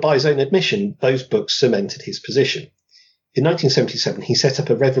 but by his own admission, those books cemented his position. In 1977, he set up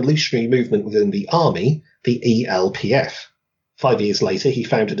a revolutionary movement within the army, the ELPF. 5 years later, he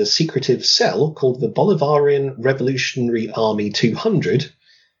founded a secretive cell called the Bolivarian Revolutionary Army 200,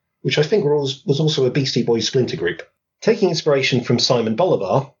 which I think was also a Beastie Boys splinter group. Taking inspiration from Simon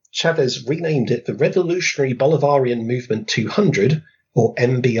Bolivar, Chavez renamed it the Revolutionary Bolivarian Movement 200, or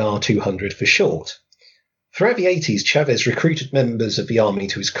MBR 200 for short. Throughout the 80s, Chavez recruited members of the army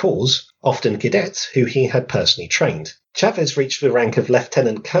to his cause, often cadets who he had personally trained. Chavez reached the rank of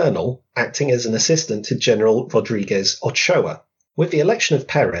lieutenant colonel, acting as an assistant to General Rodriguez Ochoa. With the election of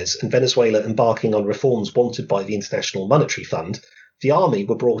Perez and Venezuela embarking on reforms wanted by the International Monetary Fund, the army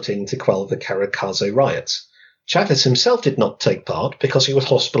were brought in to quell the Caracazo riots. Chavez himself did not take part because he was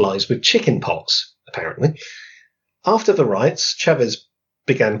hospitalized with chickenpox, apparently. After the riots, Chavez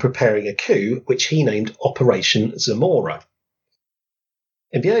began preparing a coup, which he named Operation Zamora.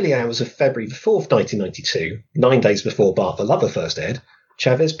 In the early hours of February 4th, 1992, 9 days before Bart the Lover first aired,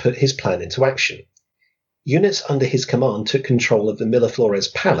 Chavez put his plan into action. Units under his command took control of the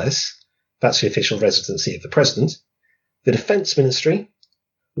Miraflores Palace, that's the official residency of the president, the Defense Ministry,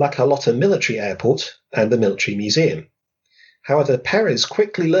 La Carlota Military Airport, and the Military Museum. However, Perez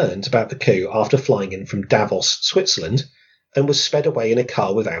quickly learned about the coup after flying in from Davos, Switzerland, and was sped away in a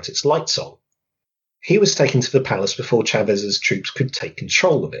car without its lights on. He was taken to the palace before Chavez's troops could take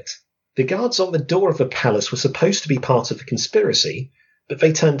control of it. The guards on the door of the palace were supposed to be part of the conspiracy, but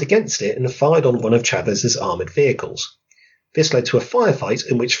they turned against it and fired on one of Chavez's armoured vehicles. This led to a firefight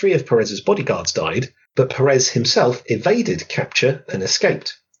in which 3 of Perez's bodyguards died, but Perez himself evaded capture and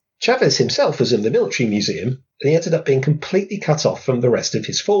escaped. Chavez himself was in the military museum, and he ended up being completely cut off from the rest of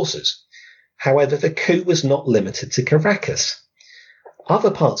his forces. However, the coup was not limited to Caracas.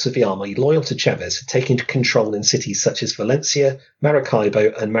 Other parts of the army loyal to Chavez had taken control in cities such as Valencia,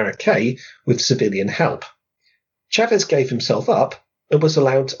 Maracaibo, and Maracay with civilian help. Chavez gave himself up and was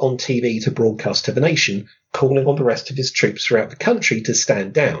allowed on TV to broadcast to the nation, calling on the rest of his troops throughout the country to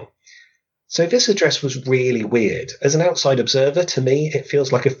stand down. So this address was really weird. As an outside observer, to me, it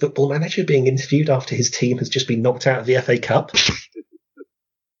feels like a football manager being interviewed after his team has just been knocked out of the FA Cup.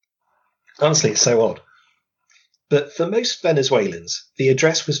 Honestly, it's so odd. But for most Venezuelans, the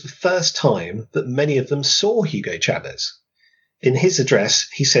address was the first time that many of them saw Hugo Chavez. In his address,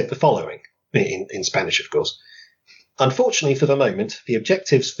 he said the following, in Spanish, of course. Unfortunately for the moment, the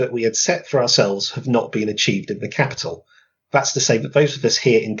objectives that we had set for ourselves have not been achieved in the capital. That's to say that those of us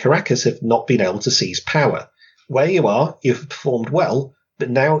here in Caracas have not been able to seize power. Where you are, you have performed well, but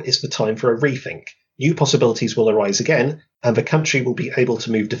now is the time for a rethink. New possibilities will arise again, and the country will be able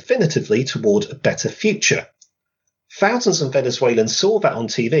to move definitively toward a better future. Thousands of Venezuelans saw that on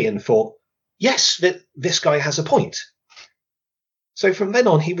TV and thought, yes, this guy has a point. So from then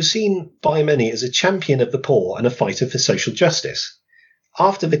on, he was seen by many as a champion of the poor and a fighter for social justice.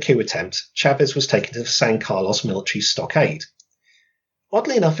 After the coup attempt, Chavez was taken to the San Carlos military stockade.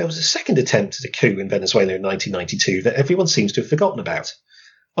 Oddly enough, there was a second attempt at a coup in Venezuela in 1992 that everyone seems to have forgotten about.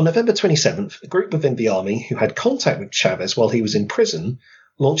 On November 27th, a group within the army who had contact with Chavez while he was in prison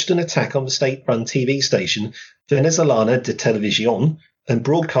launched an attack on the state-run TV station Venezolana de Televisión and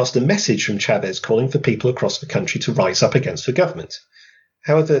broadcast a message from Chavez calling for people across the country to rise up against the government.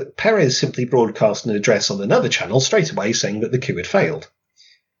 However, Perez simply broadcast an address on another channel straight away saying that the coup had failed.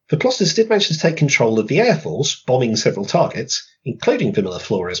 The plotters did manage to take control of the Air Force, bombing several targets, including the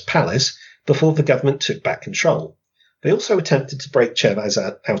Miraflores Palace, before the government took back control. They also attempted to break Chavez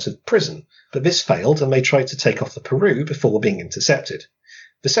out of prison, but this failed and they tried to take off the Peru before being intercepted.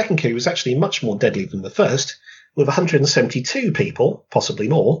 The second coup was actually much more deadly than the first, with 172 people, possibly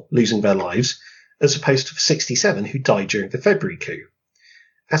more, losing their lives, as opposed to the 67 who died during the February coup.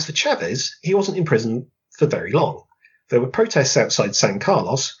 As for Chavez, he wasn't in prison for very long. There were protests outside San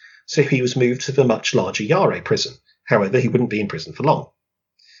Carlos, so he was moved to the much larger Yare prison. However, he wouldn't be in prison for long.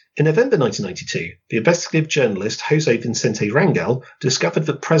 In November 1992, the investigative journalist Jose Vicente Rangel discovered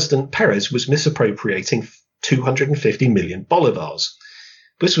that President Perez was misappropriating 250 million bolivars.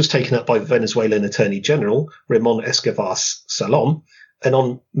 This was taken up by the Venezuelan Attorney General Ramon Escobar Salom, and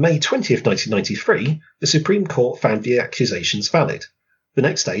on May 20th, 1993, the Supreme Court found the accusations valid. The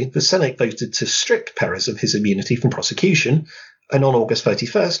next day, the Senate voted to strip Perez of his immunity from prosecution, and on August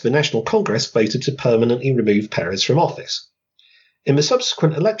 31st, the National Congress voted to permanently remove Perez from office. In the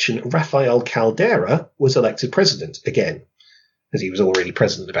subsequent election, Rafael Caldera was elected president again, as he was already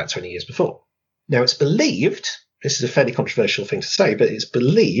president about 20 years before. Now, it's believed, this is a fairly controversial thing to say, but it's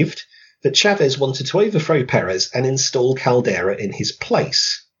believed that Chavez wanted to overthrow Perez and install Caldera in his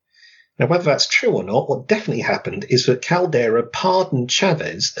place. Now, whether that's true or not, what definitely happened is that Caldera pardoned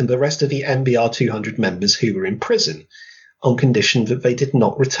Chavez and the rest of the MBR 200 members who were in prison on condition that they did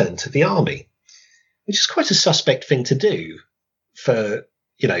not return to the army, which is quite a suspect thing to do for,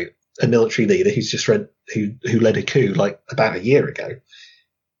 a military leader who's just who led a coup like about a year ago.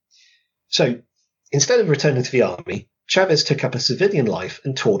 So instead of returning to the army, Chavez took up a civilian life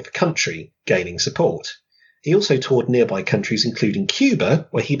and toured the country, gaining support. He also toured nearby countries including Cuba,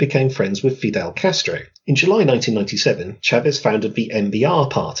 where he became friends with Fidel Castro. In July 1997, Chavez founded the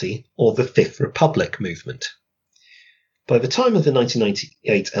MBR Party, or the Fifth Republic movement. By the time of the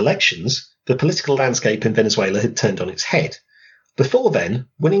 1998 elections, the political landscape in Venezuela had turned on its head. Before then,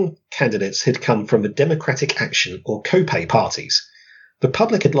 winning candidates had come from the Democratic Action or COPE parties. The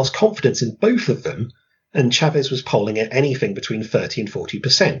public had lost confidence in both of them, and Chavez was polling at anything between 30 and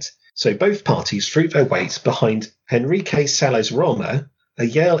 40%. So both parties threw their weight behind Henrique Salas Roma, a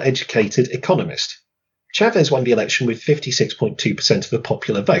Yale-educated economist. Chavez won the election with 56.2% of the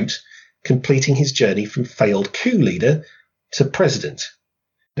popular vote, completing his journey from failed coup leader to president.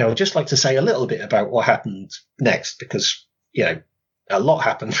 Now, I'd just like to say a little bit about what happened next, because, a lot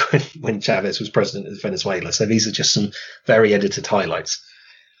happened when Chavez was president of Venezuela, so these are just some very edited highlights.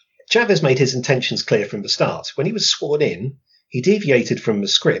 Chavez made his intentions clear from the start. When he was sworn in, he deviated from the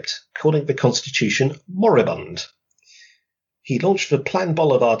script, calling the constitution moribund. He launched the Plan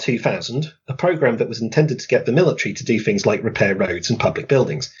Bolivar 2000, a program that was intended to get the military to do things like repair roads and public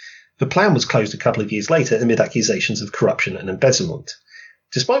buildings. The plan was closed a couple of years later amid accusations of corruption and embezzlement.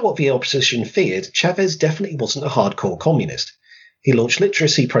 Despite what the opposition feared, Chavez definitely wasn't a hardcore communist. He launched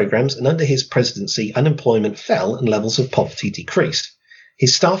literacy programs, and under his presidency, unemployment fell and levels of poverty decreased.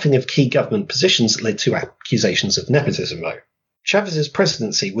 His staffing of key government positions led to accusations of nepotism, though. Chavez's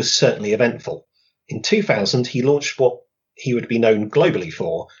presidency was certainly eventful. In 2000, he launched what he would be known globally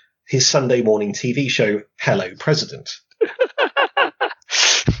for, his Sunday morning TV show, Hello President.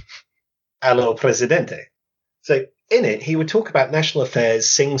 Allo Presidente. So in it, he would talk about national affairs,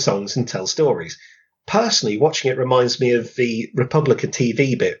 sing songs, and tell stories. Personally, watching it reminds me of the Republica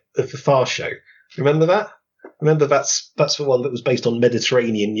TV bit of the Far Show. Remember that? Remember that's the one that was based on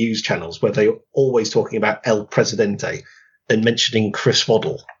Mediterranean news channels where they were always talking about El Presidente and mentioning Chris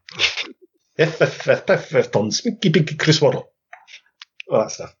Waddle. Chris Waddle. All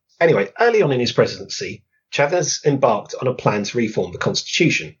that stuff. Anyway, early on in his presidency, Chavez embarked on a plan to reform the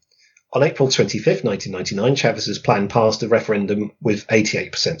constitution. On April 25, 1999, Chavez's plan passed a referendum with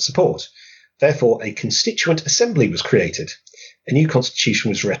 88% support. Therefore, a constituent assembly was created. A new constitution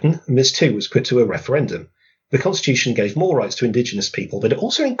was written, and this too was put to a referendum. The constitution gave more rights to indigenous people, but it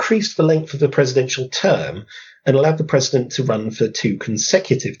also increased the length of the presidential term and allowed the president to run for 2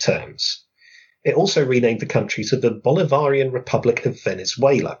 consecutive terms. It also renamed the country to the Bolivarian Republic of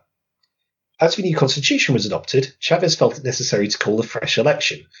Venezuela. As the new constitution was adopted, Chavez felt it necessary to call a fresh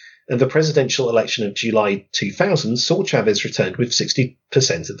election, and the presidential election of July 2000 saw Chavez returned with 60%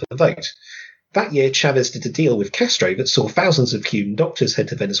 of the vote. That year, Chavez did a deal with Castro that saw thousands of Cuban doctors head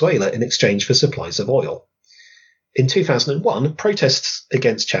to Venezuela in exchange for supplies of oil. In 2001, protests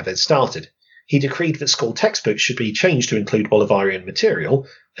against Chavez started. He decreed that school textbooks should be changed to include Bolivarian material,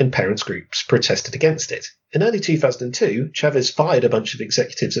 and parents' groups protested against it. In early 2002, Chavez fired a bunch of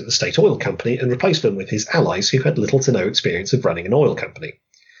executives at the state oil company and replaced them with his allies who had little to no experience of running an oil company.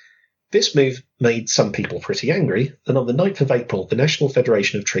 This move made some people pretty angry, and on the 9th of April, the National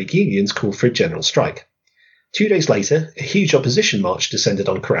Federation of Trade Unions called for a general strike. 2 days later, a huge opposition march descended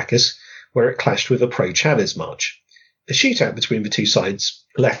on Caracas, where it clashed with a pro-Chavez march. A shootout between the two sides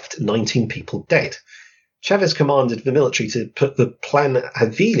left 19 people dead. Chavez commanded the military to put the Plan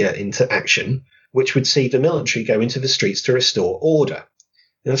Avila into action, which would see the military go into the streets to restore order.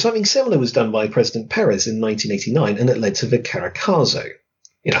 Now, something similar was done by President Perez in 1989, and it led to the Caracazo.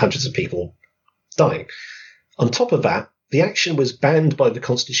 Hundreds of people dying. On top of that, the action was banned by the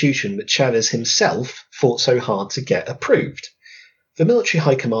constitution that Chavez himself fought so hard to get approved. The military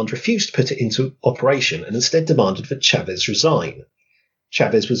high command refused to put it into operation and instead demanded that Chavez resign.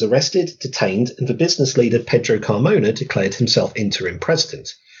 Chavez was arrested, detained, and the business leader Pedro Carmona declared himself interim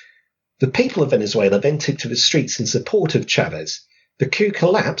president. The people of Venezuela then took to the streets in support of Chavez. The coup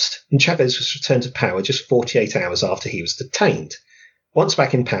collapsed, and Chavez was returned to power just 48 hours after he was detained. Once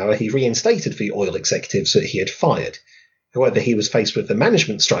back in power, he reinstated the oil executives that he had fired. However, he was faced with the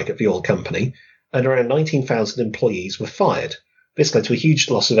management strike at the oil company, and around 19,000 employees were fired. This led to a huge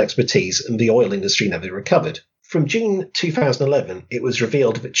loss of expertise, and the oil industry never recovered. From June 2011, it was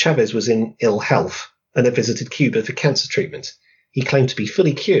revealed that Chavez was in ill health and had visited Cuba for cancer treatment. He claimed to be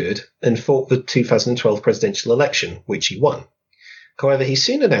fully cured and fought the 2012 presidential election, which he won. However, he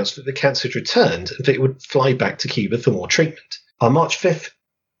soon announced that the cancer had returned and that it would fly back to Cuba for more treatment. On March 5,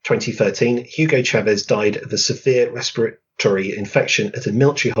 2013, Hugo Chavez died of a severe respiratory infection at a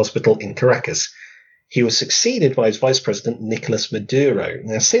military hospital in Caracas. He was succeeded by his vice president, Nicolas Maduro.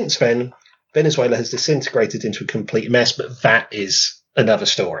 Now, since then, Venezuela has disintegrated into a complete mess, but that is another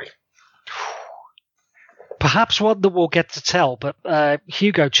story. Perhaps one that we'll get to tell, but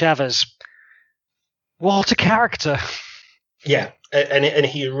Hugo Chavez, What a character. Yeah, and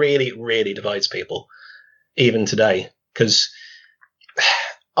he really, really divides people, even today. Because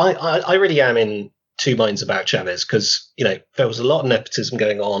I really am in two minds about Chavez, because, there was a lot of nepotism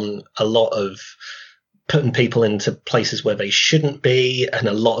going on, a lot of putting people into places where they shouldn't be, and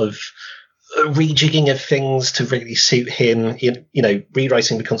a lot of rejigging of things to really suit him,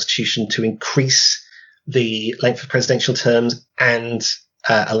 rewriting the constitution to increase the length of presidential terms and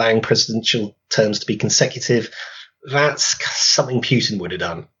allowing presidential terms to be consecutive. That's something Putin would have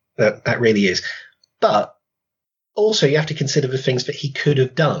done. That really is. But also you have to consider the things that he could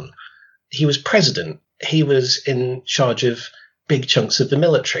have done. He was president. He was in charge of big chunks of the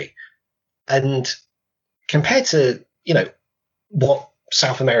military. And compared to, what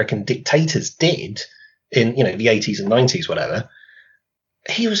South American dictators did in, the 80s and 90s, whatever,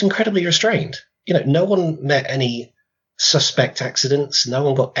 he was incredibly restrained. No one met any suspect accidents. No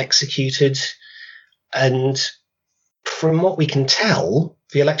one got executed. And from what we can tell,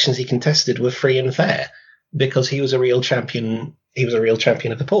 the elections he contested were free and fair because he was a real champion. He was a real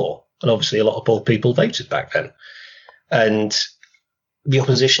champion of the poor. And obviously a lot of poor people voted back then. And the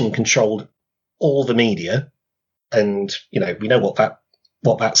opposition controlled all the media. And, we know what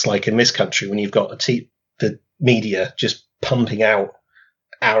that's like in this country when you've got the media just pumping out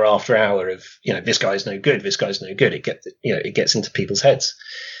hour after hour of, this guy's no good, this guy's no good. It gets into people's heads.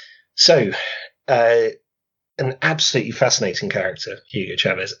 So, an absolutely fascinating character, Hugo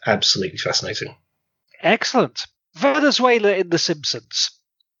Chavez. Absolutely fascinating. Excellent. Venezuela in The Simpsons.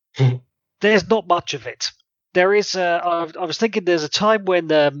 There's not much of it. There is. I was thinking there's a time when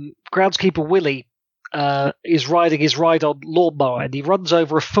groundskeeper Willie is riding his ride on lawnmower and he runs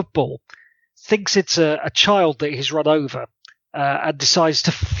over a football, thinks it's a child that he's run over, and decides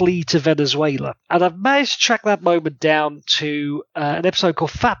to flee to Venezuela. And I've managed to track that moment down to an episode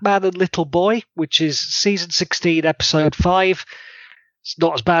called Fat Man and Little Boy, which is season 16, episode 5. It's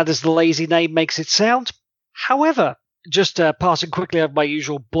not as bad as the lazy name makes it sound. However, just passing quickly over my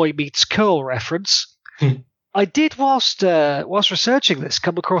usual Boy Meets Curl reference, I did, whilst researching this,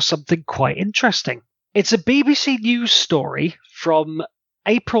 come across something quite interesting. It's a BBC News story from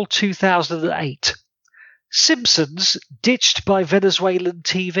April 2008. Simpsons ditched by Venezuelan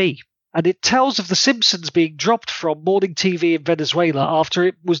TV. And it tells of the Simpsons being dropped from morning TV in Venezuela after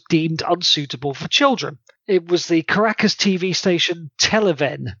it was deemed unsuitable for children. It was the Caracas TV station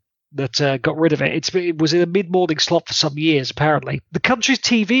Televen that got rid of it. It was in a mid-morning slot for some years, apparently. The country's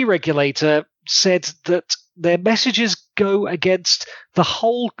TV regulator said that their messages go against the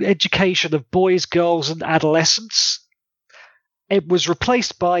whole education of boys, girls, and adolescents. It was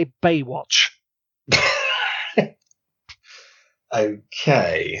replaced by Baywatch.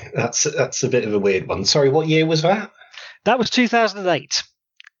 Okay, that's a bit of a weird one. Sorry, what year was that? That was 2008.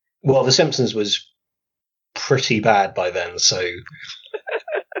 Well, The Simpsons was pretty bad by then, so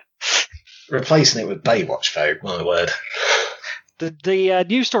replacing it with Baywatch, though, my word. The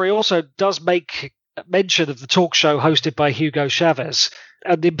news story also does make mention of the talk show hosted by Hugo Chavez,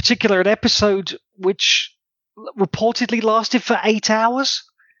 and in particular an episode which reportedly lasted for 8 hours.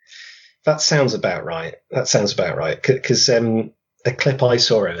 That sounds about right. Because a clip I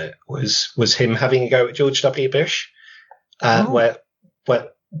saw of it was him having a go at George W. Bush, where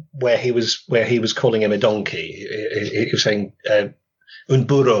he was calling him a donkey. He was saying un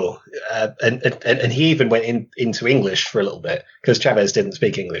burro, and he even went into English for a little bit because Chavez didn't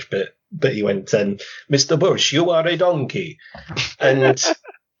speak English, but he went, Mr. Bush, you are a donkey, and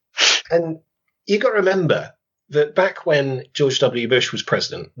you got to remember that back when George W. Bush was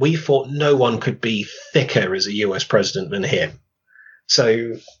president, we thought no one could be thicker as a US president than him.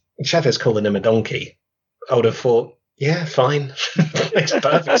 So Chavez calling him a donkey, I would have thought, yeah, fine. Makes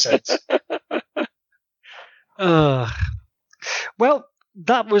perfect sense. Well,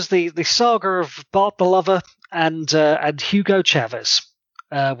 that was the saga of Bart the Lover and Hugo Chavez.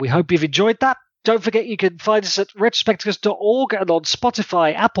 We hope you've enjoyed that. Don't forget you can find us at retrospecticus.org and on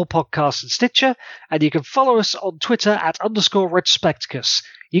Spotify, Apple Podcasts and Stitcher. And you can follow us on Twitter at _retrospecticus.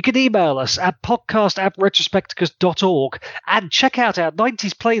 You can email us at podcast@retrospecticus.org and check out our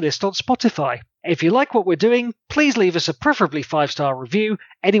 90s playlist on Spotify. If you like what we're doing, please leave us a preferably 5-star review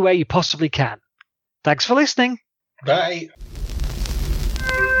anywhere you possibly can. Thanks for listening. Bye.